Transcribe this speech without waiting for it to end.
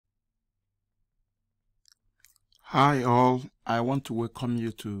Hi all, I want to welcome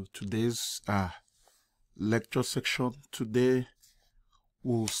you to today's lecture section. Today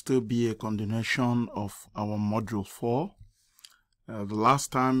will still be a continuation of our module 4. The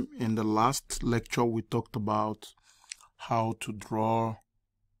last time in the last lecture we talked about how to draw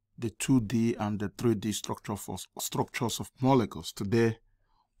the 2D and the 3D structures of molecules. Today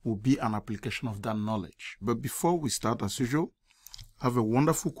will be an application of that knowledge. But before we start, as usual, I have a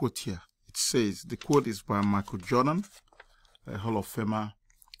wonderful quote here. It says, the quote is by Michael Jordan, a Hall of Famer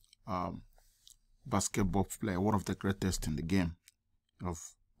basketball player, one of the greatest in the game of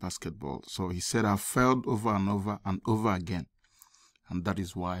basketball. So he said, I've failed over and over and over again, and that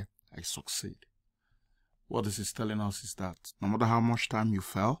is why I succeed. What this is telling us is that no matter how much time you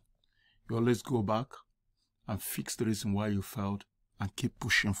fail, you always go back and fix the reason why you failed and keep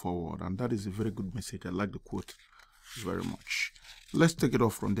pushing forward. And that is a very good message. I like the quote very much. Let's take it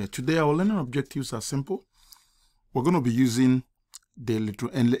off from there. Today our learning objectives are simple. We're going to be using the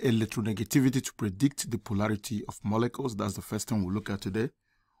electronegativity to predict the polarity of molecules. That's the first thing we'll look at today.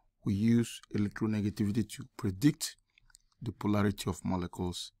 We use electronegativity to predict the polarity of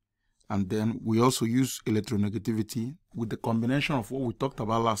molecules. And then we also use electronegativity with the combination of what we talked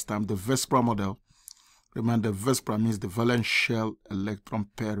about last time, the VSEPR model. Remember, the VSEPR means the valence shell electron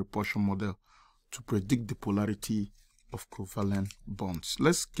pair repulsion model, to predict the polarity of covalent bonds.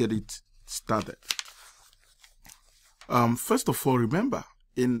 Let's get it started. First of all, remember,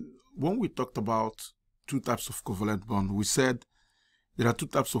 when we talked about two types of covalent bond, we said there are two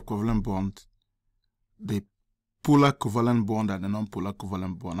types of covalent bond, the polar covalent bond and the non-polar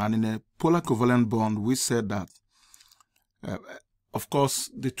covalent bond. And in a polar covalent bond, we said that, of course,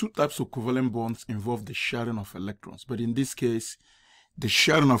 the two types of covalent bonds involve the sharing of electrons. But in this case, the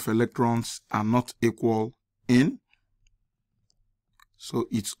sharing of electrons are not equal in, so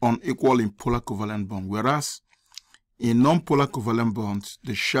it's unequal in polar covalent bond. Whereas in non-polar covalent bonds,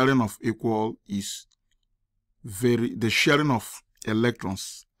 the sharing of the sharing of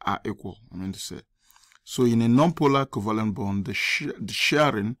electrons are equal. So in a non-polar covalent bond, the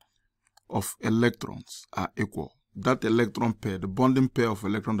sharing of electrons are equal. That electron pair, the bonding pair of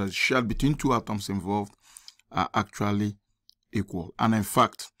electrons that is shared between two atoms involved, are actually equal. And in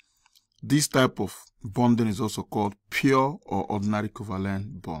fact, this type of bonding is also called pure or ordinary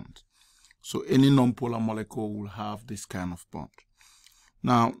covalent bond. So any non-polar molecule will have this kind of bond.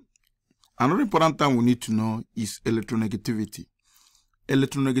 Now, another important thing we need to know is electronegativity.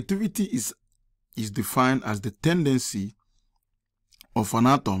 Electronegativity is defined as the tendency of an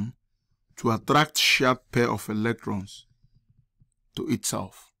atom to attract shared pair of electrons to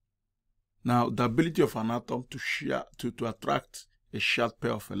itself. Now, the ability of an atom to attract a shared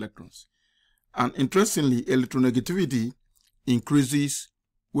pair of electrons. And interestingly, electronegativity increases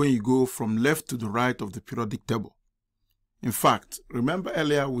when you go from left to the right of the periodic table. In fact, remember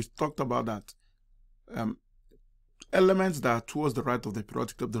earlier we talked about that elements that are towards the right of the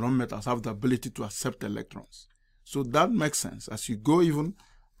periodic table, the non-metals, have the ability to accept electrons. So that makes sense. As you go even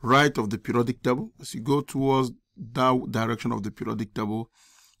right of the periodic table, as you go towards that direction of the periodic table,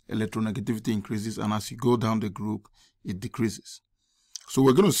 electronegativity increases, and as you go down the group, it decreases. So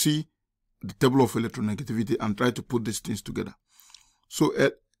we're going to see the table of electronegativity and try to put these things together. So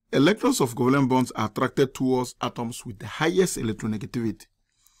electrons of covalent bonds are attracted towards atoms with the highest electronegativity.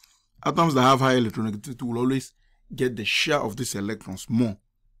 Atoms that have high electronegativity will always get the share of these electrons more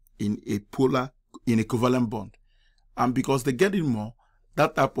in a covalent bond. And because they get it more,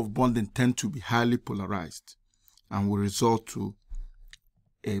 that type of bonding tends to be highly polarized and will result to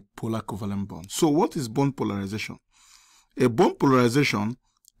a polar covalent bond. So what is bond polarization? A bond polarization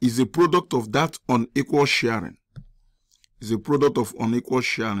is a product of that unequal sharing. It's a product of unequal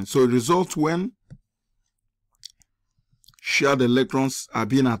sharing. So it results when shared electrons are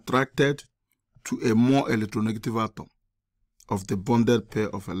being attracted to a more electronegative atom of the bonded pair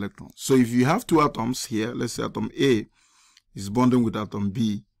of electrons. So if you have two atoms here, let's say atom A is bonding with atom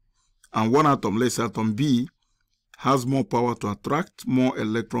B, and one atom, let's say atom B, has more power to attract more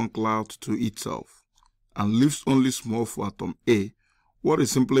electron cloud to itself and leaves only small for atom A. What it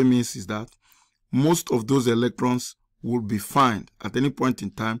simply means is that most of those electrons will be found at any point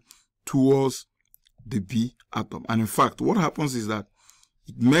in time towards the B atom. And in fact, what happens is that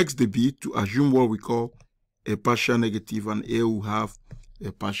it makes the B to assume what we call a partial negative, and A will have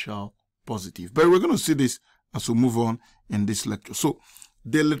a partial positive. But we're going to see this as we move on in this lecture. So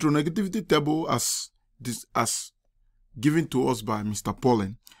the electronegativity table as given to us by Mr.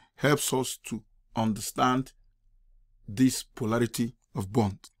 Pauling helps us to understand this polarity of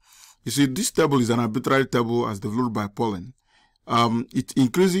bond. You see, this table is an arbitrary table as developed by Pauling. It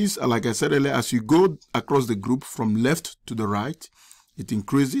increases, like I said earlier, as you go across the group from left to the right. It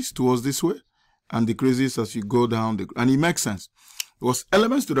increases towards this way and decreases as you go down the group. And it makes sense because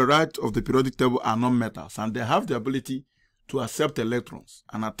elements to the right of the periodic table are non-metals, and they have the ability to accept electrons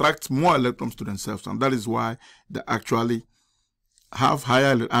and attract more electrons to themselves, and that is why they actually have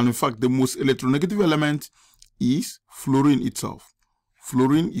higher. And in fact, the most electronegative element is fluorine itself.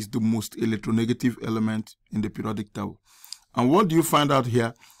 Fluorine is the most electronegative element in the periodic table. And what do you find out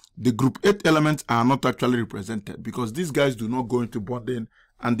here? The group 8 elements are not actually represented because these guys do not go into bonding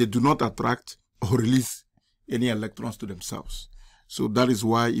and they do not attract or release any electrons to themselves. So that is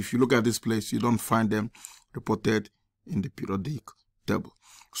why if you look at this place, you don't find them reported in the periodic table.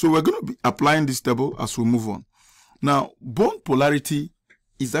 So we're going to be applying this table as we move on. Now, bond polarity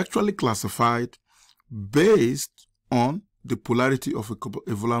is actually classified based on the polarity of a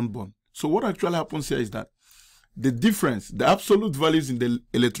covalent bond. So what actually happens here is that the difference, the absolute values in the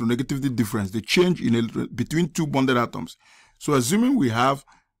electronegativity difference, the change in between two bonded atoms. So assuming we have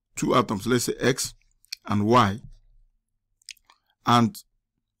two atoms, let's say X and Y, and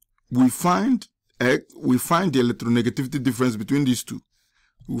we find the electronegativity difference between these two,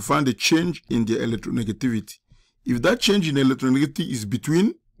 we find a change in the electronegativity. If that change in electronegativity is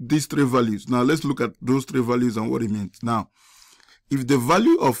between these three values, now let's look at those three values and what it means. Now, if the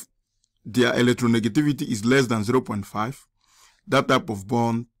value of their electronegativity is less than 0.5, that type of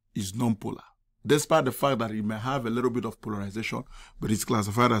bond is nonpolar, despite the fact that it may have a little bit of polarization, but it's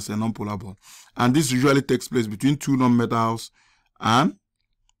classified as a nonpolar bond. And this usually takes place between two nonmetals and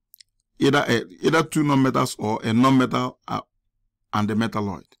either two nonmetals or a nonmetal and a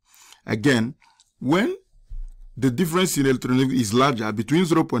metalloid. Again, when the difference in electronegativity is larger, between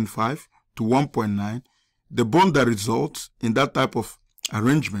 0.5 to 1.9, the bond that results in that type of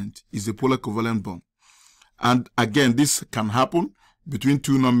arrangement is a polar covalent bond. And again, this can happen between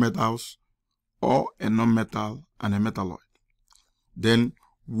two nonmetals or a nonmetal and a metalloid. Then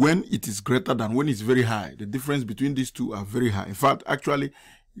when it is greater than, when it's very high, the difference between these two are very high. In fact, actually,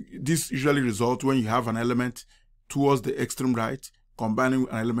 this usually results when you have an element towards the extreme right combining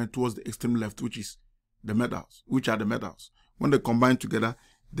an element towards the extreme left, which is the metals, which are the metals. When they combine together,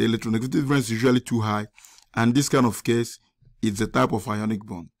 the electronegativity difference is usually too high, and this kind of case is a type of ionic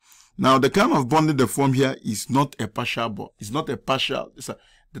bond. Now, the kind of bonding they form here is not a partial bond. It's not a partial.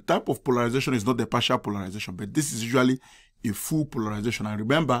 The type of polarization is not a partial polarization, but this is usually a full polarization. And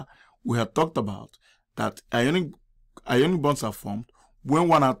remember, we have talked about that ionic bonds are formed when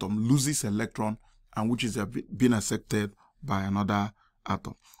one atom loses electron and which is being accepted by another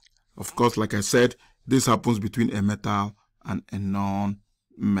atom. Of course, like I said, this happens between a metal and a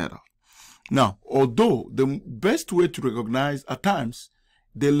non-metal. Now, although the best way to recognize at times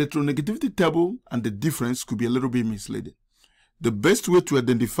the electronegativity table and the difference could be a little bit misleading. The best way to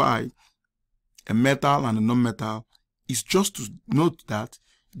identify a metal and a non-metal is just to note that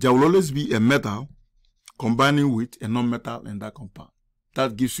there will always be a metal combining with a non-metal in that compound.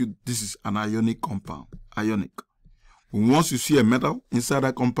 That gives you, this is an ionic compound, ionic. Once you see a metal inside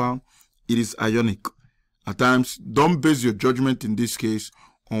that compound, it is ionic. At times, don't base your judgment in this case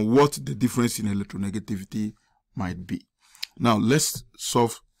on what the difference in electronegativity might be. Now, let's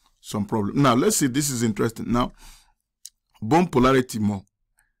solve some problem. Now, let's see, this is interesting. Now, bond polarity more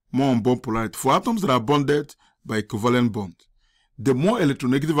on bond polarity. For atoms that are bonded by a covalent bond, the more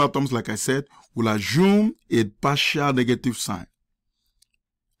electronegative atoms, like I said, will assume a partial negative sign.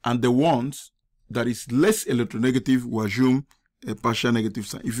 And the ones that is less electronegative will assume a partial negative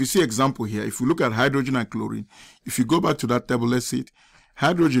sign. If you see example here, if we look at hydrogen and chlorine, if you go back to that table, let's see it.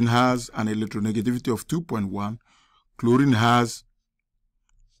 Hydrogen has an electronegativity of 2.1. Chlorine has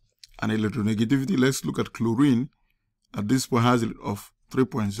an electronegativity. Let's look at chlorine. At this point has of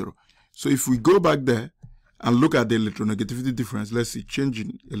 3.0. So if we go back there and look at the electronegativity difference, let's see, change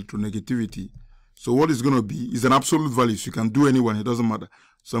in electronegativity. So what is going to be is an absolute value. So you can do anyone, it doesn't matter.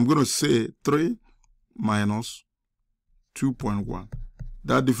 So I'm going to say 3 minus 2.1.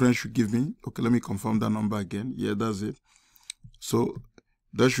 That difference should give me, okay, let me confirm that number again. Yeah, that's it. So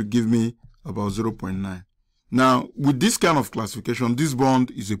that should give me about 0.9. Now, with this kind of classification, this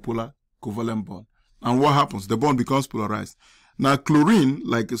bond is a polar covalent bond. And what happens? The bond becomes polarized. Now, chlorine,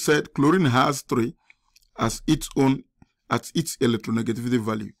 like I said, chlorine has 3 as its own, at its electronegativity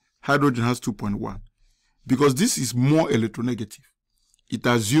value. Hydrogen has 2.1. Because this is more electronegative, it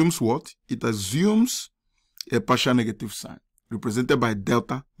assumes what? It assumes a partial negative sign, represented by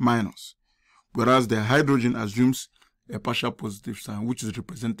delta minus. Whereas the hydrogen assumes a partial positive sign, which is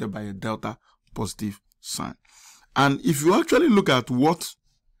represented by a delta positive sign. And if you actually look at what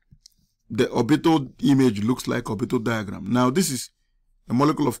the orbital image looks like orbital diagram. Now, this is a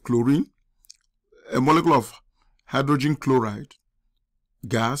molecule of chlorine, a molecule of hydrogen chloride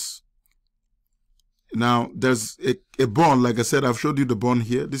gas. Now, there's a bond. Like I said, I've showed you the bond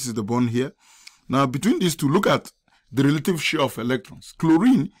here. This is the bond here. Now, between these two, look at the relative share of electrons.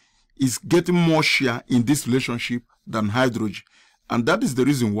 Chlorine is getting more share in this relationship than hydrogen. And that is the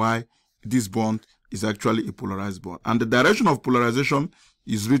reason why this bond is actually a polarized bond. And the direction of polarization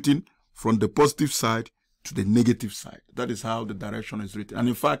is written from the positive side to the negative side. That is how the direction is written. And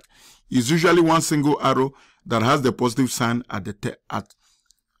in fact, it's usually one single arrow that has the positive sign at the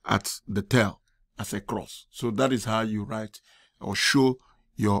tail as a cross. So that is how you write or show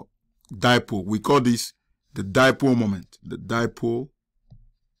your dipole. We call this the dipole moment. The dipole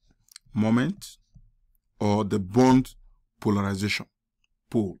moment, or the bond polarization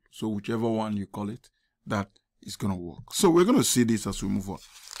pole. So whichever one you call it, that is going to work. So we're going to see this as we move on.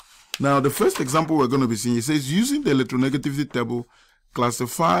 Now, the first example we're going to be seeing, it says, using the electronegativity table,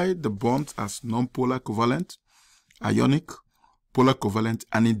 classify the bonds as non-polar covalent, ionic, polar covalent,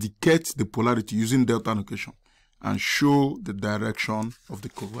 and indicate the polarity using delta notation, and show the direction of the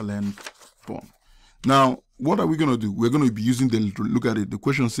covalent bond. Now, what are we going to do? We're going to be using look at it. The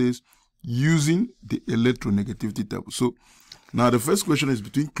question says, using the electronegativity table. So now the first question is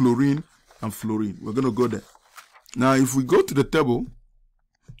between chlorine and fluorine. We're going to go there. Now, if we go to the table,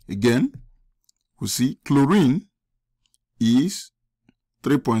 again, we see chlorine is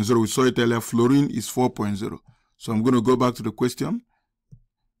 3.0. We saw it earlier. Fluorine is 4.0. So I'm going to go back to the question.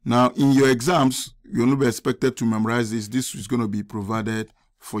 Now, in your exams, you'll not be expected to memorize this. This is going to be provided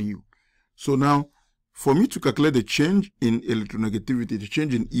for you. So now, for me to calculate the change in electronegativity, the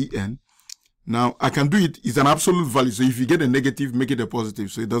change in En, now I can do it. It's an absolute value. So if you get a negative, make it a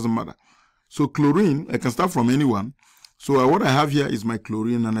positive. So it doesn't matter. So chlorine, I can start from anyone. So what I have here is my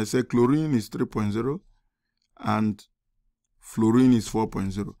chlorine, and I say chlorine is 3.0 and fluorine is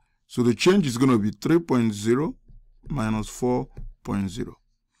 4.0. So the change is going to be 3.0 minus 4.0.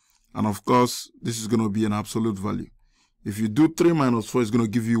 And of course, this is going to be an absolute value. If you do 3 minus 4, it's going to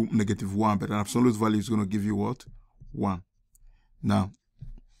give you -1, but an absolute value is going to give you what? 1. Now,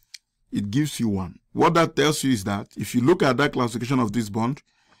 it gives you 1. What that tells you is that if you look at that classification of this bond,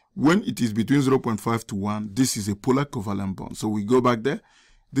 when it is between 0.5 to 1, this is a polar covalent bond. So we go back there.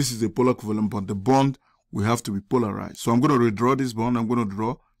 This is a polar covalent bond. The bond will have to be polarized. So I'm going to redraw this bond. I'm going to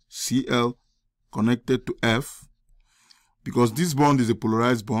draw Cl connected to F. Because this bond is a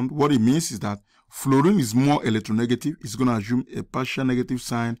polarized bond, what it means is that fluorine is more electronegative. It's going to assume a partial negative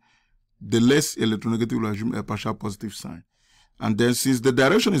sign. The less electronegative will assume a partial positive sign. And then since the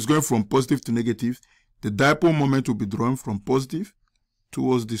direction is going from positive to negative, the dipole moment will be drawn from positive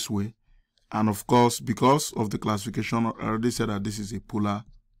towards this way. And of course, because of the classification, I already said that this is a polar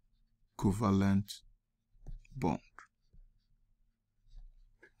covalent bond.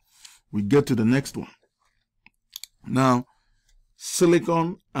 We get to the next one. Now,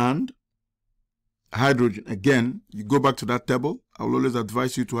 silicon and hydrogen. Again, you go back to that table. I will always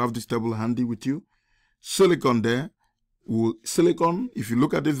advise you to have this table handy with you. Silicon there. Silicon, if you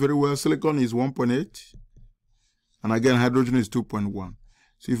look at it very well, silicon is 1.8. And again, hydrogen is 2.1.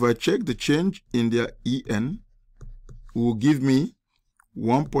 So if I check the change in their En, it will give me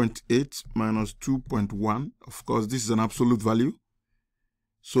 1.8 minus 2.1. Of course, this is an absolute value.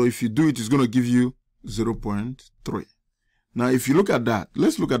 So if you do it, it's going to give you 0.3. Now, if you look at that,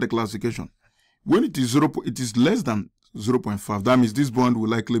 let's look at the classification. When it is 0, it is less than 0.5. That means this bond will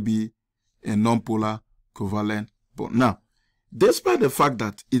likely be a non-polar covalent bond. Now, despite the fact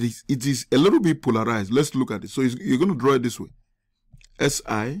that it is a little bit polarized, let's look at it. So you're going to draw it this way.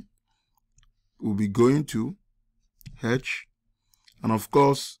 Si will be going to H. And of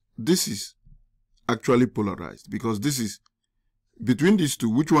course, this is actually polarized because this is between these two.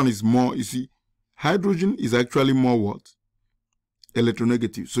 Which one is more? You see, hydrogen is actually more what?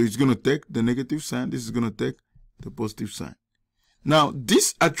 Electronegative. So it's going to take the negative sign. This is going to take the positive sign. Now,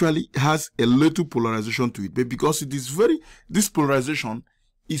 this actually has a little polarization to it, but because it is this polarization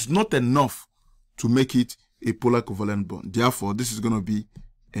is not enough to make it a polar covalent bond. Therefore, this is going to be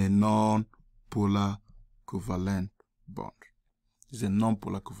a non-polar covalent bond. It's a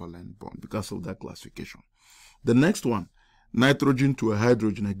non-polar covalent bond because of that classification. The next one, nitrogen to a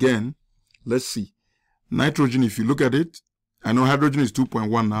hydrogen. Again, let's see. Nitrogen, if you look at it, I know hydrogen is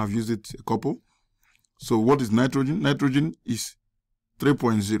 2.1 now. I've used it a couple. So what is nitrogen? Nitrogen is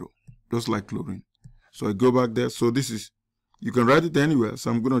 3.0, just like chlorine. So I go back there. So this is, you can write it anywhere.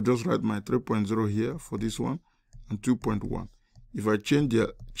 So I'm going to just write my 3.0 here for this one and 2.1. If I change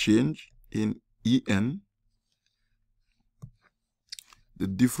the change in En, the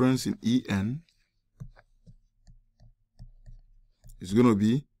difference in En is going to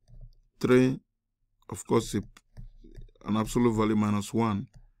be 3, of course, an absolute value minus 1.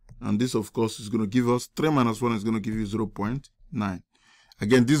 And this, of course, is going to give us 3 minus 1 is going to give you 0.9.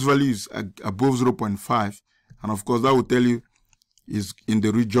 Again, this value is above 0.5. And of course, that will tell you is in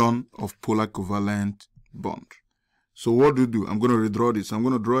the region of polar covalent bond. So what do? I'm going to redraw this. I'm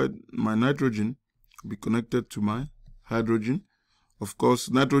going to draw it. My nitrogen will be connected to my hydrogen. Of course,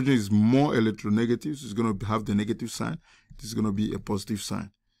 nitrogen is more electronegative, so it's going to have the negative sign. This is going to be a positive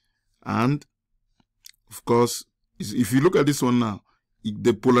sign. And of course, if you look at this one now,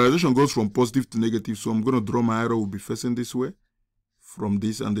 the polarization goes from positive to negative. So I'm going to draw my arrow will be facing this way from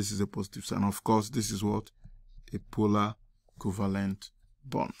this, and this is a positive sign. Of course, this is what? A polar covalent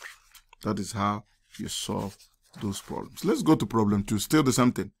bond. That is how you solve those problems. Let's go to problem 2. Still the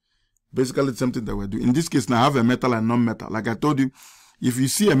same thing. Basically, it's something that we're doing. In this case, now I have a metal and non-metal. Like I told you, if you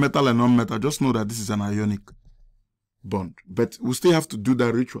see a metal and non-metal, just know that this is an ionic bond. But we still have to do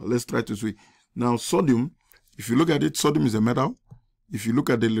that ritual. Let's try to see. Now, sodium, if you look at it, sodium is a metal. If you look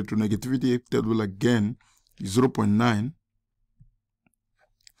at the electronegativity table again, is 0.9.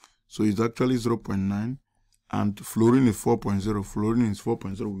 So it's actually 0.9. And fluorine is 4.0. Fluorine is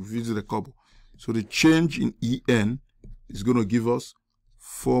 4.0. We've used the couple. So the change in En is going to give us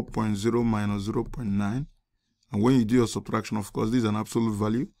 4.0 minus 0.9. And when you do your subtraction, of course, this is an absolute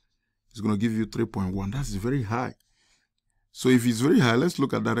value. It's going to give you 3.1. That's very high. So if it's very high, let's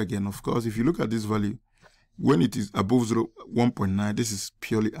look at that again. Of course, if you look at this value, when it is above 1.9, this is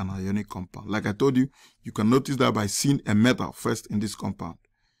purely an ionic compound. Like I told you, you can notice that by seeing a metal first in this compound.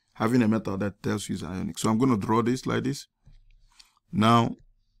 Having a metal that tells you it's ionic. So I'm going to draw this like this. Now,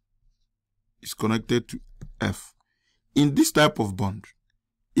 it's connected to F. In this type of bond,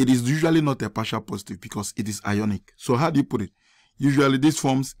 it is usually not a partial positive because it is ionic. So how do you put it? Usually this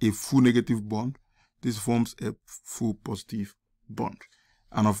forms a full negative bond. This forms a full positive bond.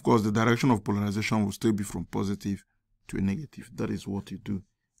 And of course, the direction of polarization will still be from positive to a negative. That is what you do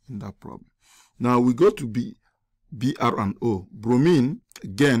in that problem. Now we go to Br and O. Bromine,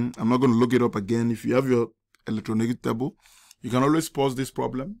 again, I'm not going to look it up again. If you have your electronegativity table, you can always pause this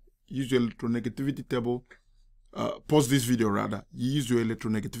problem. Use your electronegativity table. Pause this video rather. You use your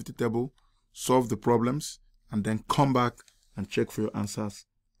electronegativity table, solve the problems, and then come back and check for your answers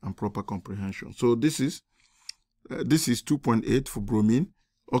and proper comprehension. So this is 2.8 for bromine.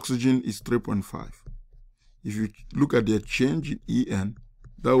 Oxygen is 3.5. If you look at the change in En,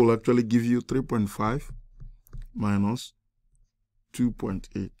 that will actually give you 3.5 minus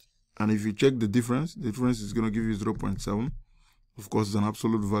 2.8. And if you check the difference is going to give you 0.7. Of course, it's an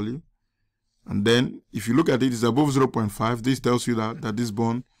absolute value. And then, if you look at it, it's above 0.5. This tells you that this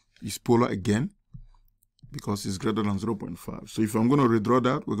bond is polar again because it's greater than 0.5. So if I'm going to redraw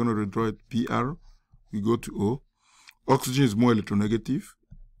that, we're going to redraw it Br. We go to O. Oxygen is more electronegative.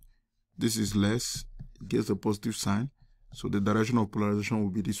 This is less. It gets a positive sign. So the direction of polarization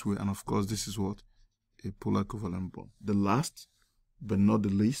will be this way. And of course, this is what? A polar covalent bond. The last, but not the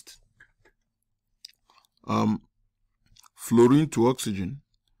least, fluorine to oxygen.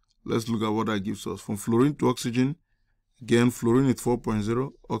 Let's look at what that gives us. From fluorine to oxygen, again, fluorine is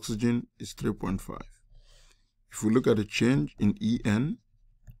 4.0, oxygen is 3.5. If we look at the change in En,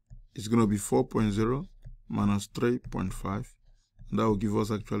 it's going to be 4.0 minus 3.5, and that will give us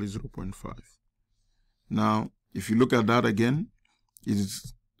actually 0.5. Now, if you look at that again, it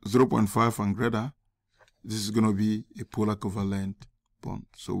is 0.5 and greater. This is going to be a polar covalent bond.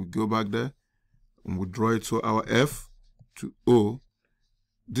 So we go back there and we draw it. So our F to O,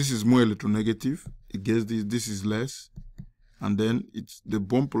 this is more electronegative. It gets this. This is less. And then the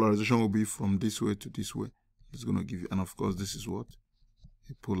bond polarization will be from this way to this way. It's going to give you, and of course, this is what?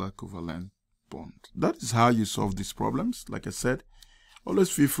 A polar covalent bond. That is how you solve these problems. Like I said, always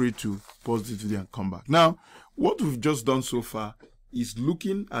feel free to pause this video and come back. Now, what we've just done so far is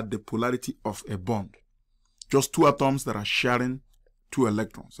looking at the polarity of a bond. Just two atoms that are sharing 2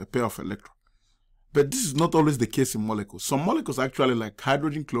 electrons, a pair of electrons. But this is not always the case in molecules. Some molecules actually, like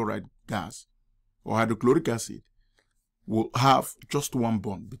hydrogen chloride gas or hydrochloric acid, will have just one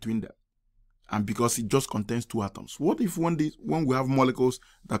bond between them. And because it just contains 2 atoms. What if when we have molecules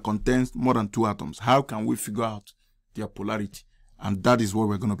that contains more than 2 atoms, how can we figure out their polarity? And that is what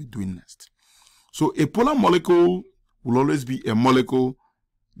we're going to be doing next. So a polar molecule will always be a molecule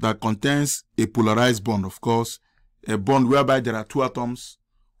that contains a polarized bond, of course, a bond whereby there are 2 atoms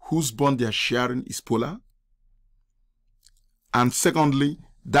whose bond they are sharing is polar. And secondly,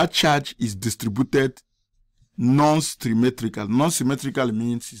 that charge is distributed non-symmetrical. Non-symmetrical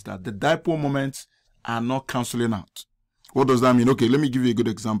means is that the dipole moments are not cancelling out. What does that mean? Okay, let me give you a good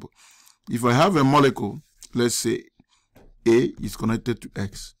example. If I have a molecule, let's say A is connected to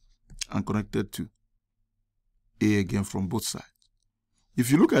X and connected to A again from both sides. If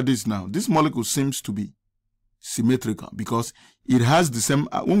you look at this now, this molecule seems to be symmetrical because it has the same,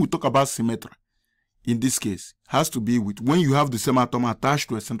 when we talk about symmetry, in this case, has to be with when you have the same atom attached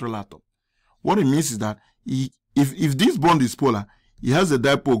to a central atom. What it means is that if this bond is polar, it has a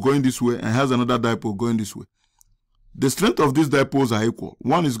dipole going this way and has another dipole going this way. The strength of these dipoles are equal.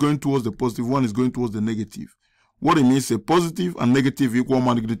 One is going towards the positive, one is going towards the negative. What it means, a positive and negative equal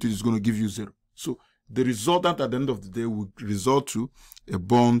magnitude is going to give you 0. So the resultant at the end of the day will result to a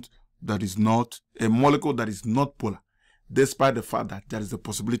bond that is not, a molecule that is not polar, despite the fact that there is a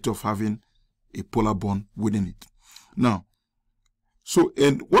possibility of having a polar bond within it. Now, so,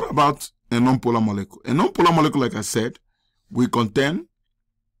 and what about a non-polar molecule? A non-polar molecule, like I said, will contain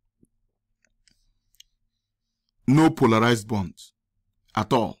no polarized bonds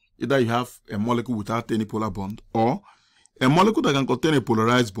at all. Either you have a molecule without any polar bond, or a molecule that can contain a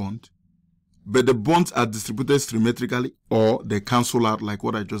polarized bond, but the bonds are distributed symmetrically, or they cancel out like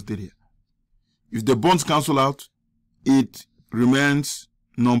what I just did here. If the bonds cancel out, it remains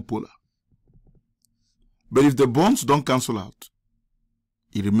non-polar. But if the bonds don't cancel out,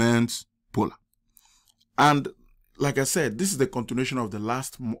 it remains polar. And like I said, this is the continuation of the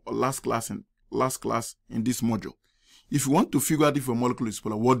last class in this module. If you want to figure out if a molecule is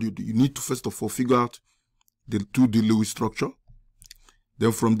polar, what do? You need to first of all figure out the 2D Lewis structure.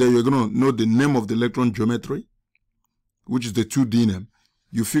 Then from there, you're going to know the name of the electron geometry, which is the 2D name.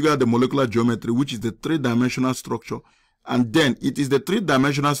 You figure out the molecular geometry, which is the 3-dimensional structure. And then it is the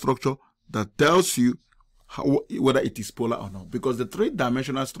 3-dimensional structure that tells you whether it is polar or not. Because the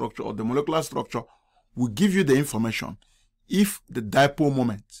 3-dimensional structure or the molecular structure will give you the information if the dipole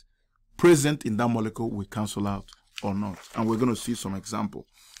moment present in that molecule will cancel out or not. And we're going to see some example.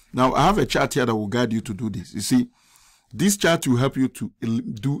 Now, I have a chart here that will guide you to do this. You see, this chart will help you to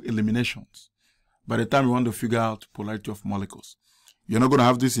do eliminations by the time you want to figure out polarity of molecules. You're not going to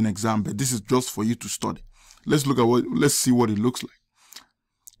have this in exam, but this is just for you to study. Let's see what it looks like.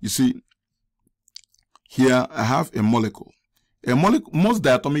 You see, here I have a molecule. Most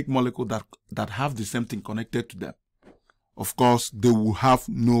diatomic molecules that have the same thing connected to them, of course, they will have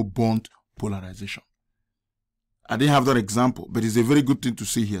no bond polarization. I didn't have that example, but it's a very good thing to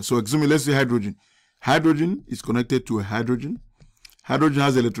see here. So, let's say hydrogen. Hydrogen is connected to a hydrogen. Hydrogen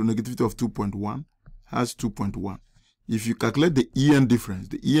has electronegativity of 2.1, has 2.1. If you calculate the EN difference,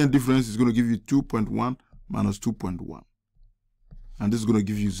 the EN difference is going to give you 2.1 minus 2.1. And this is going to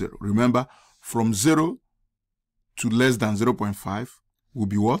give you 0. Remember, from 0 to less than 0.5 will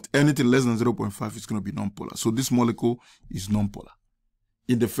be what? Anything less than 0.5 is going to be nonpolar. So this molecule is nonpolar.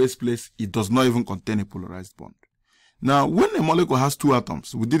 In the first place, it does not even contain a polarized bond. Now, when a molecule has 2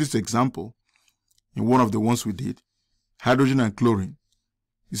 atoms, we did this example in one of the ones we did, hydrogen and chlorine.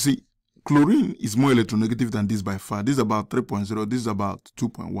 You see, chlorine is more electronegative than this by far. This is about 3.0, this is about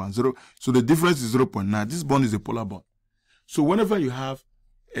 2.10. So the difference is 0.9. This bond is a polar bond. So whenever you have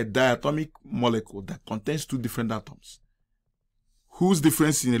a diatomic molecule that contains 2 different atoms, whose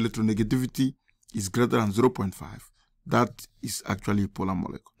difference in electronegativity is greater than 0.5, that is actually a polar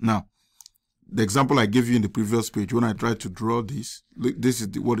molecule. Now, the example I gave you in the previous page, when I tried to draw this, this is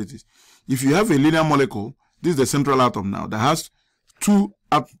what it is. If you have a linear molecule, this is the central atom now, that has two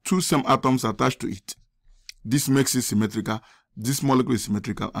same atoms attached to it. This makes it symmetrical. This molecule is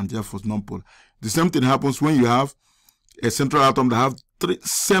symmetrical and therefore non-polar. The same thing happens when you have a central atom that have 3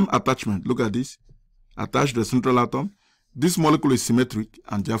 same attachment. Look at this. Attached to the central atom. This molecule is symmetric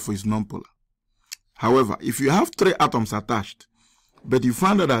and therefore is non-polar. However, if you have 3 atoms attached, but you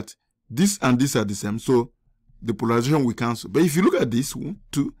find out that this and this are the same, so the polarization will cancel. But if you look at this one,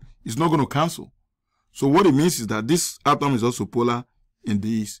 too, it's not going to cancel. So what it means is that this atom is also polar in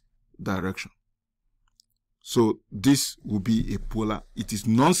this direction. So this will be a polar. It is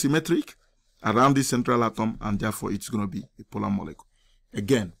non-symmetric around the central atom, and therefore it's going to be a polar molecule.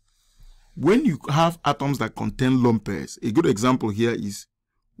 Again, when you have atoms that contain lone pairs, a good example here is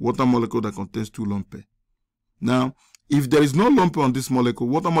water molecule that contains 2 lone pairs. Now, if there is no lone pair on this molecule,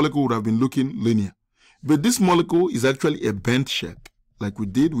 water molecule would have been looking linear. But this molecule is actually a bent shape, like we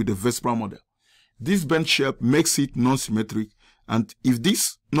did with the VSEPR model. This bent shape makes it non-symmetric, and if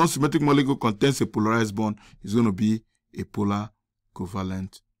this non-symmetric molecule contains a polarized bond, it's going to be a polar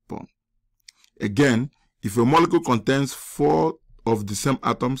covalent bond. Again, if a molecule contains 4 of the same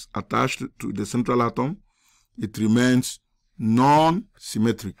atoms attached to the central atom, it remains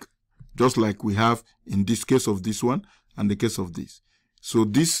non-symmetric, just like we have in this case of this one and the case of this. So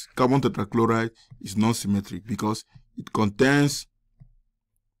this carbon tetrachloride is non-symmetric because it contains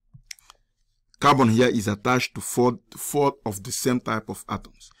carbon here is attached to four of the same type of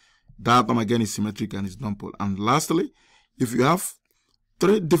atoms. That atom again is symmetric and is nonpolar. And lastly, if you have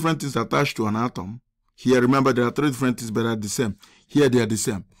 3 different things attached to an atom, here remember there are 3 different things but they are the same. Here they are the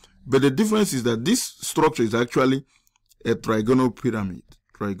same. But the difference is that this structure is actually a trigonal pyramid.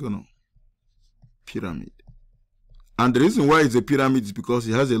 Trigonal pyramid. And the reason why it's a pyramid is because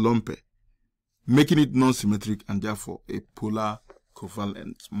it has a lone pair, making it non-symmetric and therefore a polar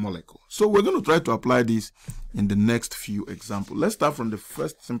covalent molecule. So we're going to try to apply this in the next few examples. Let's start from the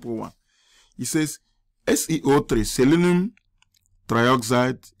first simple one. It says SeO3, selenium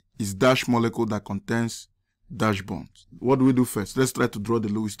trioxide, is dash molecule that contains dash bonds. What do we do first? Let's try to draw the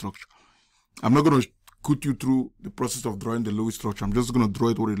Lewis structure. I'm not going to put you through the process of drawing the Lewis structure. I'm just going to draw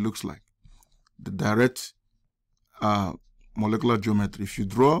it what it looks like. The direct molecular geometry. If you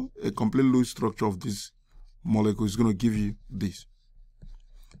draw a complete Lewis structure of this molecule, it's going to give you this.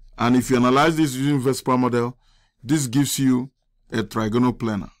 And if you analyze this using VSEPR model, this gives you a trigonal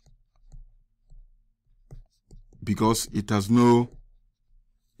planar because it has no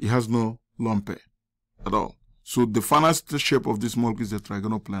lone pair at all. So the final shape of this molecule is a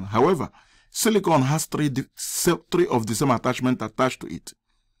trigonal planar. However, silicon has three of the same attachment attached to it.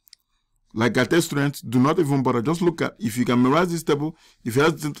 Like I tell students, do not even bother. Just look at, if you can memorize this table, if it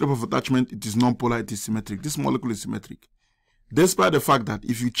has the same type of attachment, it is non-polar, it is symmetric. This molecule is symmetric. Despite the fact that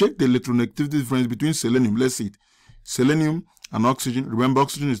if you check the electronegativity difference between selenium, let's see it, selenium and oxygen, remember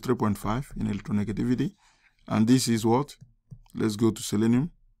oxygen is 3.5 in electronegativity, and this is what? Let's go to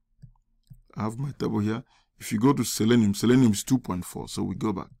selenium. I have my table here. If you go to selenium, selenium is 2.4, so we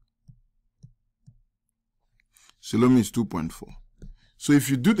go back. Selenium is 2.4. So if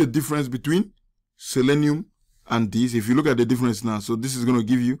you do the difference between selenium and this, if you look at the difference now, so this is going to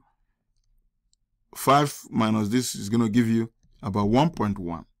give you 5 minus this is going to give you about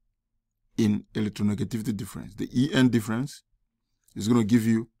 1.1 in electronegativity difference. The En difference is going to give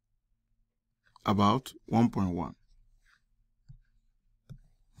you about 1.1.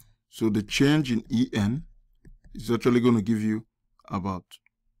 So the change in En is actually going to give you about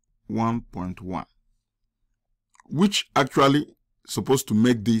 1.1, which actually supposed to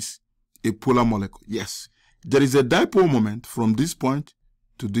make this a polar molecule. Yes, there is a dipole moment from this point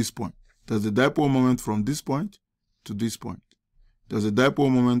to this point. There's a dipole moment from this point to this point. There's a dipole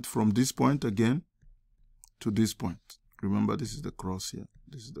moment from this point again to this point. Remember, this is the cross here.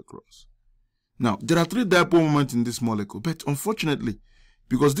 This is the cross. Now, there are 3 dipole moments in this molecule, but unfortunately,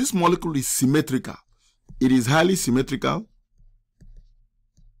 because this molecule is symmetrical, it is highly symmetrical,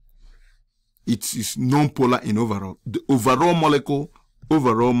 it is non-polar in overall. The overall molecule,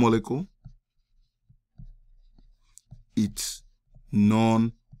 it's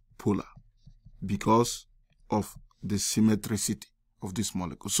non-polar because of the symmetricity of this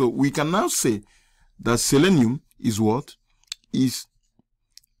molecule. So we can now say that selenium is what? Is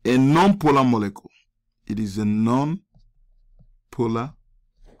a non-polar molecule. It is a non-polar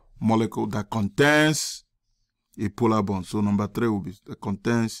molecule that contains a polar bond. So number 3 will be that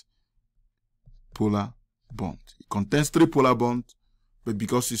contains polar bond. It contains 3 polar bonds, but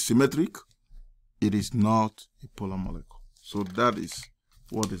because it's symmetric, it is not a polar molecule. So that is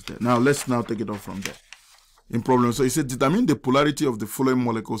what is there. Now let's now take it off from there. In problem, so it said determine the polarity of the following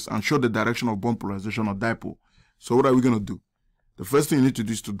molecules and show the direction of bond polarization or dipole. So what are we going to do? The first thing you need to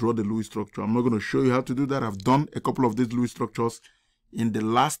do is to draw the Lewis structure. I'm not going to show you how to do that. I've done a couple of these Lewis structures in the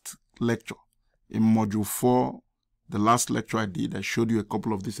last lecture. In module 4, the last lecture I did, I showed you a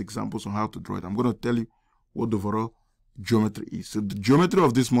couple of these examples on how to draw it. I'm going to tell you what the overall geometry is. So the geometry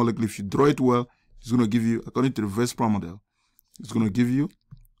of this molecule, if you draw it well, it's going to give you, according to the VSEPR model, it's going to give you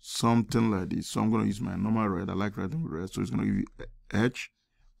something like this. So I'm going to use my normal red. I like writing with red. So it's going to give you H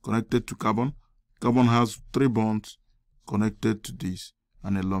connected to carbon. Carbon has 3 bonds connected to this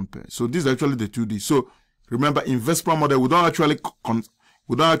and a lone pair. So this is actually the 2D. So remember, in VSEPR model, we don't actually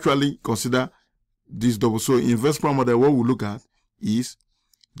consider this double. So in VSEPR model, what we look at is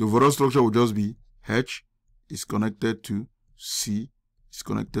the overall structure will just be H is connected to C is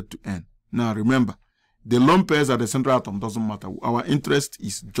connected to N. Now remember, the lone pairs at the central atom doesn't matter. Our interest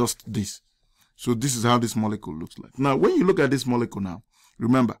is just this. So this is how this molecule looks like. Now, when you look at this molecule now,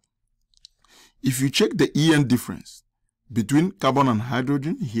 remember, if you check the En difference between carbon and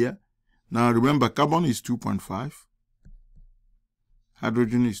hydrogen here, now remember, carbon is 2.5,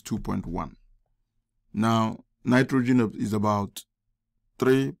 hydrogen is 2.1. Now, nitrogen is about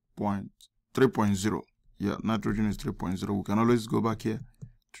 3.0. Yeah, nitrogen is 3.0. We can always go back here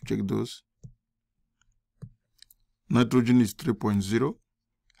to check those. Nitrogen is 3.0,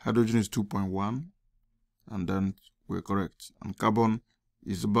 hydrogen is 2.1, and then we're correct. And carbon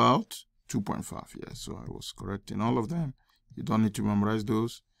is about 2.5. Yeah, so I was correct in all of them. You don't need to memorize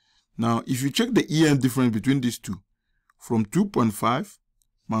those. Now, if you check the EN difference between these two, from 2.5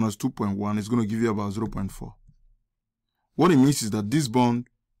 minus 2.1 is going to give you about 0.4. What it means is that this bond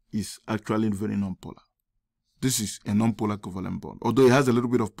is actually very nonpolar. This is a nonpolar covalent bond, although it has a little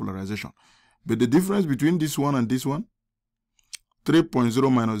bit of polarization. But the difference between this one and this one,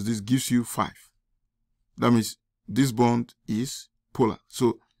 3.0 minus this gives you 5. That means this bond is polar.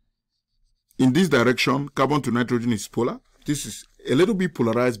 So in this direction, carbon to nitrogen is polar. This is a little bit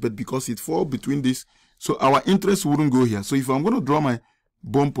polarized, but because it falls between this, so our interest wouldn't go here. So if I'm going to draw my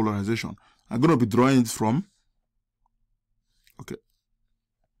bond polarization, I'm going to be drawing it from, okay,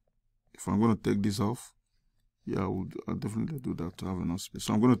 if I'm going to take this off, yeah, I'll definitely do that to have enough space.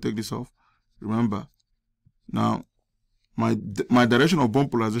 So I'm going to take this off. Remember, now my direction of bond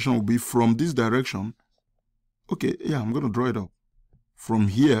polarization will be from this direction. Okay, yeah, I'm going to draw it up. From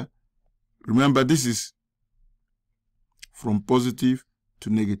here, remember this is from positive to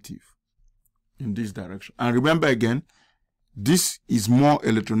negative in this direction. And remember again, this is more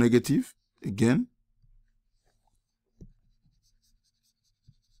electronegative. Again,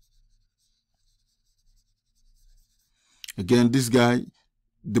 this guy,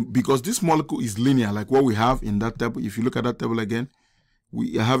 because this molecule is linear, like what we have in that table. If you look at that table again,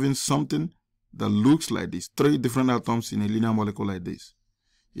 we are having something that looks like this. 3 different atoms in a linear molecule like this.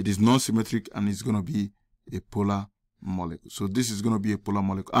 It is non-symmetric and it's going to be a polar molecule. So this is going to be a polar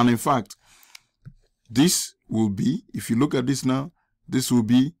molecule. And in fact, this will be, if you look at this now, this will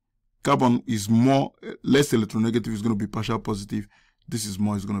be carbon is less electronegative, is going to be partial positive. This is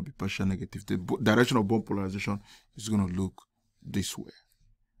more, is going to be partial negative. The direction of bond polarization is going to look this way.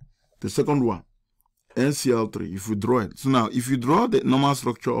 The second one, NCl3, if we draw it. So now, if you draw the normal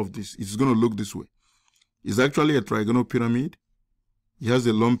structure of this, it's going to look this way. It's actually a trigonal pyramid. It has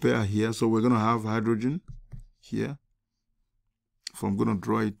a lone pair here, so we're going to have hydrogen here. If I'm going to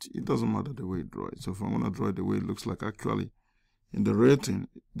draw it, it doesn't matter the way you draw it. So if I'm going to draw it the way it looks like, actually, in the rating,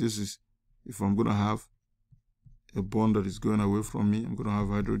 this is, if I'm going to have a bond that is going away from me, I'm going to have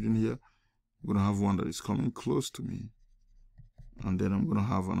hydrogen here. I'm going to have one that is coming close to me. And then I'm going to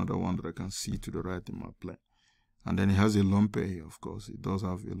have another one that I can see to the right in my plane. And then it has a lone pair here, of course. It does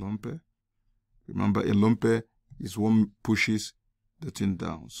have a lone pair. Remember, a lone pair is one pushes the thing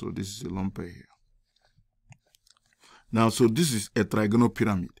down. So this is a lone pair here. Now, so this is a trigonal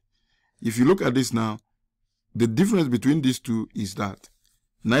pyramid. If you look at this now, the difference between these two is that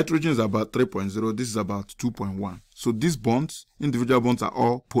nitrogen is about 3.0, this is about 2.1. So these bonds, individual bonds, are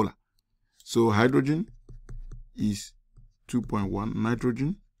all polar. So hydrogen is 2.1,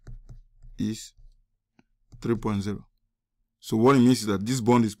 nitrogen is 3.0. So what it means is that this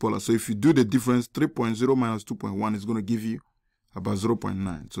bond is polar. So if you do the difference, 3.0 minus 2.1 is going to give you about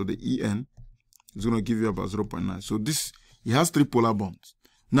 0.9. So the En is going to give you about 0.9. So this, it has 3 polar bonds.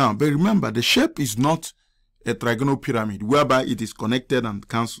 Now, but remember, the shape is not a trigonal pyramid whereby it is connected and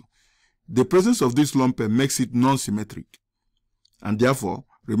cancelled. The presence of this lone pair makes it non-symmetric. And therefore,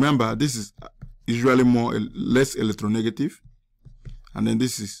 remember, this is usually less electronegative. And then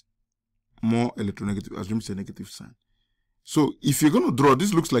this is more electronegative, assume it's a negative sign. So if you're going to draw,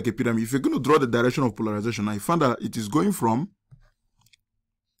 this looks like a pyramid. If you're going to draw the direction of polarization, I found that it is going from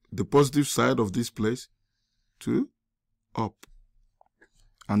the positive side of this place to up.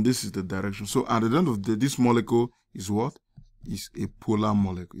 And this is the direction. So at the end of the day, this molecule is what? Is a polar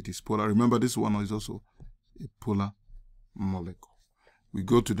molecule. It is polar. Remember, this one is also a polar molecule. We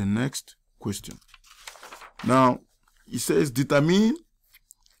go to the next question. Now, it says determine,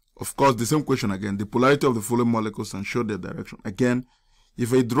 of course, the same question again, the polarity of the following molecules and show their direction. Again,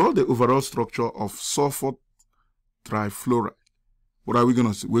 if I draw the overall structure of sulfur trifluoride, what are we going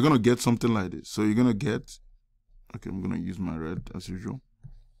to see? We're going to get something like this. So you're going to get, okay, I'm going to use my red as usual.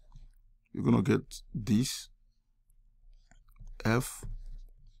 You're going to get this, F,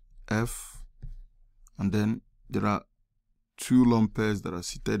 and then there are 2 lone pairs that are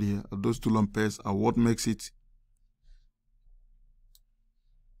seated here. Those 2 lone pairs are what makes it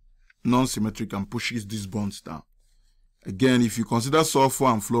non-symmetric and pushes these bonds down. Again, if you consider sulfur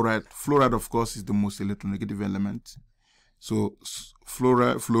and fluoride, fluoride, of course, is the most electronegative element. So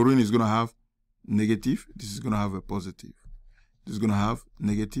fluorine is going to have negative. This is going to have a positive. This is going to have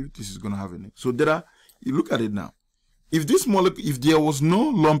negative. This is going to have a negative. So there are, you look at it now. If this molecule, if there was no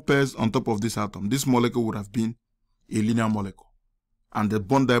lone pairs on top of this atom, this molecule would have been a linear molecule. And the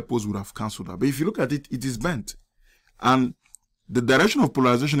bond dipoles would have cancelled out. But if you look at it, it is bent. And the direction of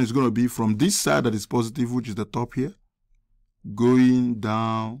polarization is going to be from this side that is positive, which is the top here, going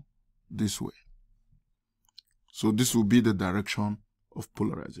down this way. So this will be the direction of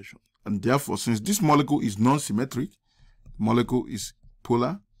polarization. And therefore, since this molecule is non-symmetric, molecule is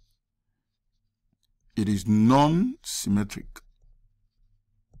polar, it is non-symmetric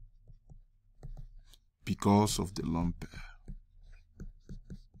because of the lone pair.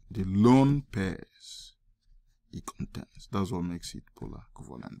 The lone pairs it contains. That's what makes it polar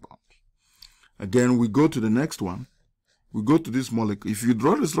covalent bond. Again, we go to the next one. We go to this molecule. If you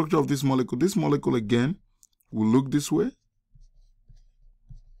draw the structure of this molecule again will look this way.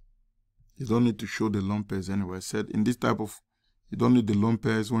 You don't need to show the lone pairs anyway. I said in this type of, you don't need the lone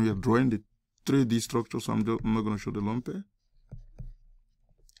pairs when you're drawing the 3D structure, so I'm not going to show the lone pair.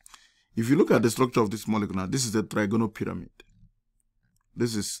 If you look at the structure of this molecule now, this is a trigonal pyramid.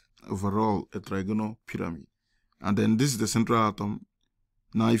 This is overall a trigonal pyramid. And then this is the central atom.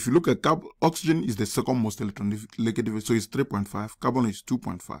 Now, if you look at oxygen is the second most electronegative, so it's 3.5. Carbon is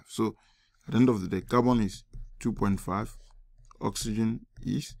 2.5. So at the end of the day, carbon is 2.5. Oxygen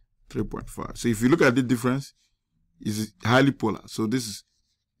is 3.5. So if you look at the difference, it's highly polar. So this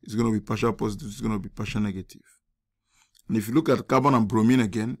is going to be partial positive. It's going to be partial negative. And if you look at carbon and bromine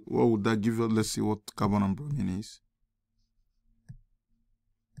again, what would that give us? Let's see what carbon and bromine is.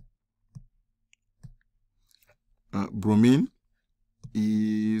 Bromine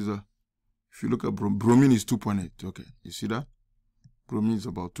is, if you look at bromine is 2.8. Okay, you see that? Bromine is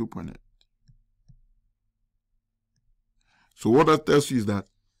about 2.8. So what that tells you is that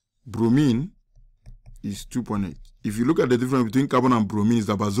bromine is 2.8. If you look at the difference between carbon and bromine, is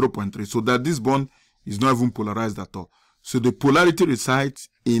about 0.3. So that this bond is not even polarized at all. So the polarity resides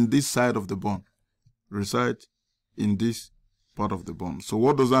in this side of the bond. Resides in this part of the bond. So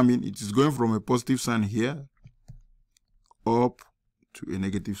what does that mean? It is going from a positive sign here up to a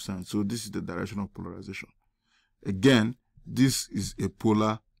negative sign. So this is the direction of polarization. Again, this is a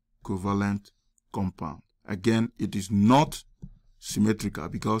polar covalent compound. Again, it is not symmetrical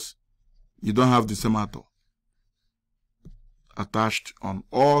because you don't have the same atom attached on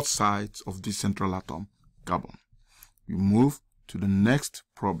all sides of this central atom, carbon. We move to the next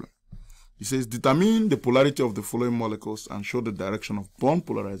problem. It says, determine the polarity of the following molecules and show the direction of bond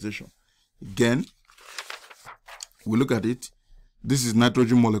polarization. Again, we look at it. This is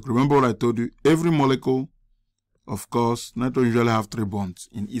nitrogen molecule. Remember what I told you? Every molecule, of course, nitrogen usually have 3 bonds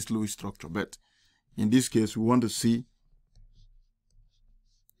in each Lewis structure. But in this case, we want to see,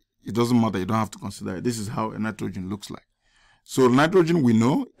 it doesn't matter. You don't have to consider it. This is how a nitrogen looks like. So nitrogen, we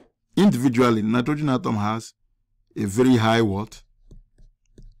know, individually, nitrogen atom has a very high what?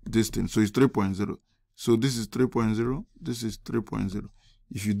 Distance. So it's 3.0. So this is 3.0. This is 3.0.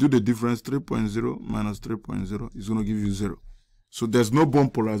 If you do the difference, 3.0 minus 3.0 is going to give you 0. So there's no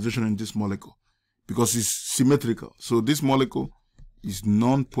bond polarization in this molecule because it's symmetrical. So this molecule is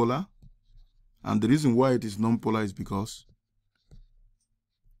non-polar. And the reason why it is non-polar is because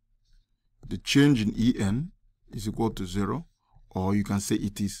the change in En is equal to 0, or you can say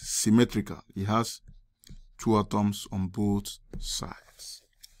it is symmetrical. It has 2 atoms on both sides.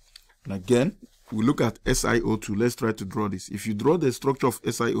 And again, we look at SiO2. Let's try to draw this. If you draw the structure of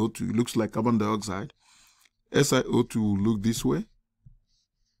SiO2, it looks like carbon dioxide. SiO2 will look this way.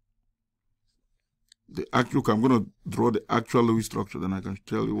 I'm going to draw the actual Lewis structure, then I can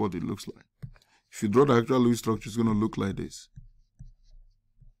tell you what it looks like. If you draw the actual Lewis structure, it's going to look like this.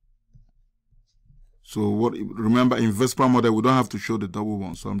 So remember, in VSEPR model, we don't have to show the double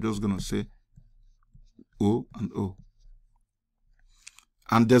bond. So I'm just going to say O and O.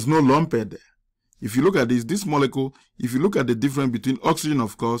 And there's no lone pair there. If you look at this molecule, if you look at the difference between oxygen,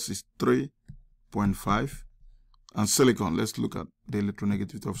 of course, is 3.5. And silicon, let's look at the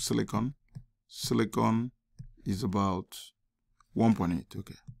electronegativity of silicon. Silicon is about 1.8.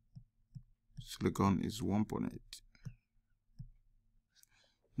 Okay. Silicon is 1.8.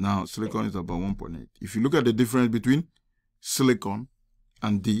 Now, silicon is about 1.8. If you look at the difference between silicon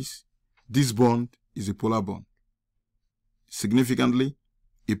and this bond is a polar bond. Significantly,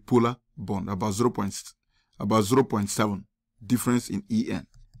 a polar bond, about 0.7 difference in En.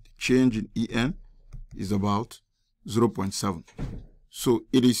 The change in En is about 0.7. So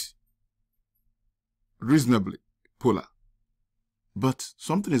it is reasonably polar. But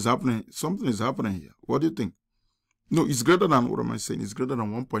something is happening. Something is happening here. What do you think? No, it's greater than, what am I saying? It's greater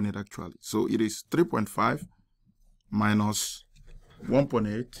than 1.8 actually. So it is 3.5 minus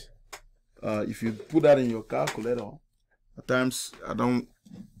 1.8. If you put that in your calculator, at times I don't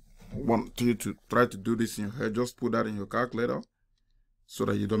want you to try to do this in your head. Just put that in your calculator so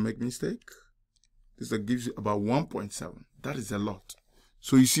that you don't make mistake. This gives you about 1.7. That is a lot.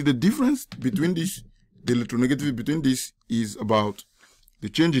 So you see the difference between this, the electronegativity between this is about, the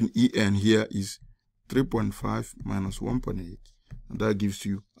change in En here is 3.5 minus 1.8, and that gives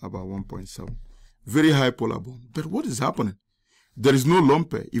you about 1.7. Very high polar bond. But what is happening? There is no lone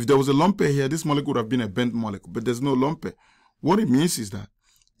pair. If there was a lone pair here, this molecule would have been a bent molecule, but there's no lone pair. What it means is that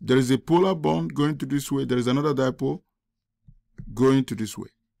there is a polar bond going to this way, there is another dipole going to this way.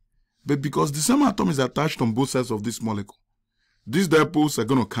 But because the same atom is attached on both sides of this molecule, these dipoles are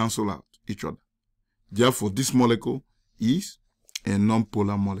going to cancel out each other. Therefore, this molecule is a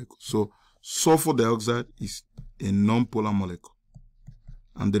non-polar molecule. So, sulfur dioxide is a non-polar molecule.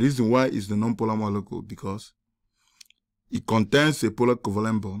 And the reason why it's the non-polar molecule because it contains a polar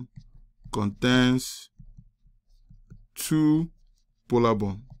covalent bond, contains two polar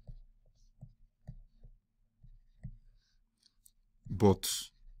bonds, but,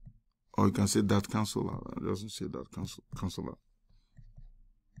 or you can say that cancel out. It doesn't say that cancel out.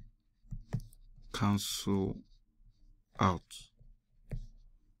 Cancel out.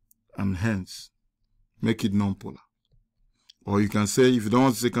 And hence, make it non-polar. Or you can say, if you don't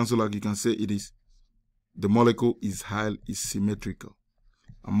want to say cancel out, you can say it is, the molecule is symmetrical.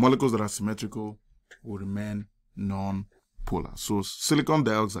 And molecules that are symmetrical will remain non-polar. So silicon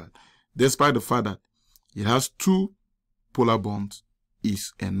dioxide, despite the fact that it has two polar bonds,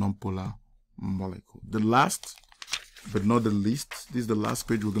 is a non-polar molecule. The last, but not the least, this is the last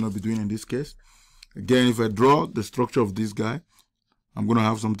page we're going to be doing in this case. Again, if I draw the structure of this guy, I'm going to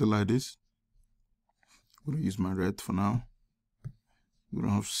have something like this. I'm going to use my red for now. We're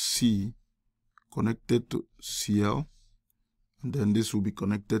going to have C connected to Cl, and then this will be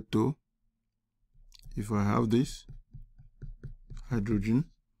connected to, if I have this, hydrogen,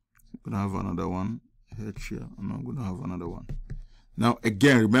 I'm going to have another one, H here, and I'm going to have another one. Now,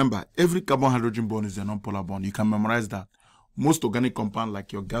 again, remember, every carbon-hydrogen bond is a non-polar bond. You can memorize that. Most organic compounds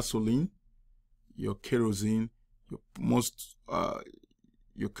like your gasoline, your kerosene,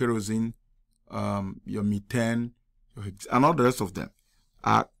 your kerosene, your methane, and all the rest of them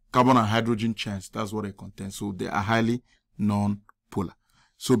are carbon and hydrogen chains. That's what they contain. So they are highly non-polar.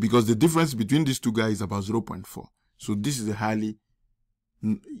 So because the difference between these two guys is about 0.4. So this is a highly,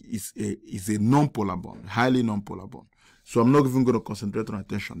 is a non-polar bond, highly non-polar bond. So I'm not even going to concentrate on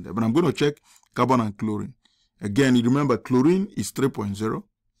attention there, but I'm going to check carbon and chlorine. Again, you remember chlorine is 3.0.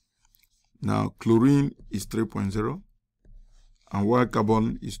 Now chlorine is 3.0. And while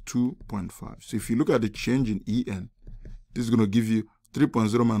carbon is 2.5. So if you look at the change in En, this is going to give you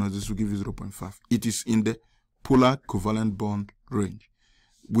 3.0 minus this will give you 0.5. It is in the polar covalent bond range.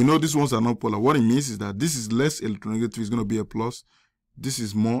 We know these ones are not polar. What it means is that this is less electronegative, it's going to be a plus. This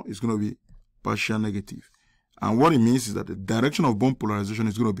is more, it's going to be partial negative. And what it means is that the direction of bond polarization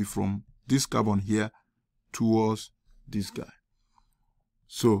is going to be from this carbon here towards this guy.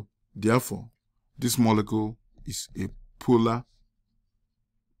 So, therefore, this molecule is a polar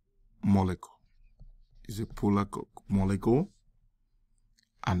molecule. It's a polar molecule,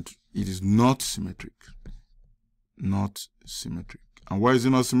 and it is not symmetric. Not symmetric. And why is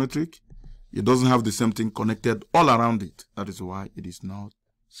it not symmetric? It doesn't have the same thing connected all around it. That is why it is not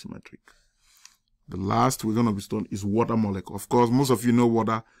symmetric. The last we're going to be studying is water molecule. Of course, most of you know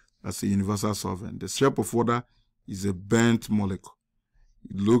water as a universal solvent. The shape of water is a bent molecule.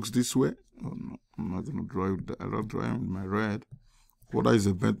 It looks this way. Oh, no, I'm not going to draw it. I love drawing with my red. Water is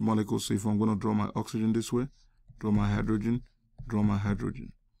a bent molecule, so if I'm going to draw my oxygen this way, draw my hydrogen, draw my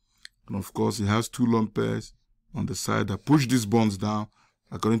hydrogen. And of course, it has two lone pairs on the side that push these bonds down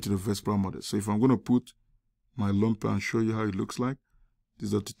according to the VSEPR model. So if I'm going to put my lone pair and show you how it looks like,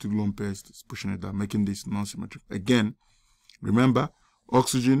 these are the two lone pairs that's pushing it down, making this non-symmetric. Again, remember,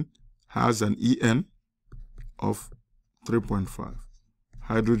 oxygen has an En of 3.5,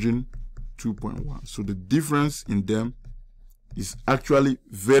 hydrogen 2.1. So the difference in them is actually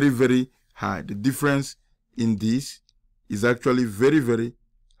very, very high. The difference in this is actually very, very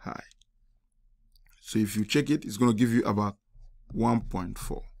high. So if you check it, it's going to give you about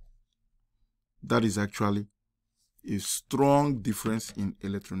 1.4. That is actually a strong difference in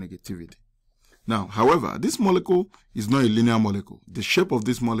electronegativity. Now, however, this molecule is not a linear molecule. The shape of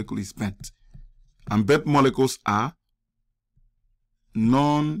this molecule is bent. And bent molecules are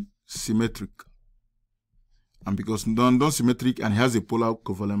non-symmetric. And because non-symmetric and has a polar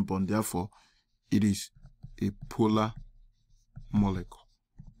covalent bond, therefore, it is a polar molecule.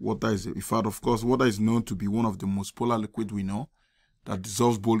 Water is, in fact, of course, water is known to be one of the most polar liquid we know that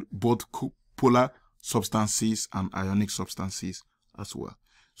dissolves both polar substances and ionic substances as well.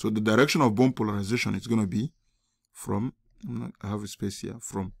 So the direction of bond polarization is going to be from, I have a space here,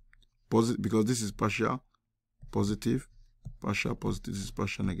 from positive, because this is partial positive, this is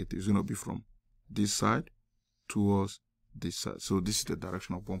partial negative. It's going to be from this side towards this side. So this is the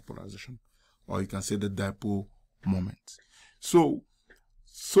direction of bond polarization or you can say the dipole moment. So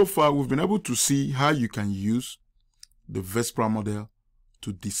far we've been able to see how you can use the VSEPR model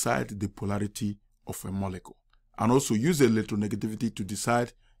to decide the polarity of a molecule, and also use electronegativity to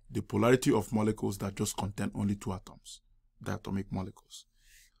decide the polarity of molecules that just contain only 2 atoms, diatomic molecules.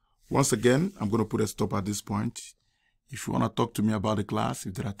 Once again, I'm going to put a stop at this point. If you want to talk to me about the class,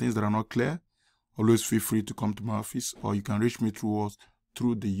 if there are things that are not clear, always feel free to come to my office, or you can reach me through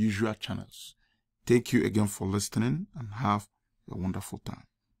the usual channels. Thank you again for listening, and have a wonderful time.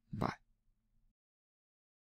 Bye.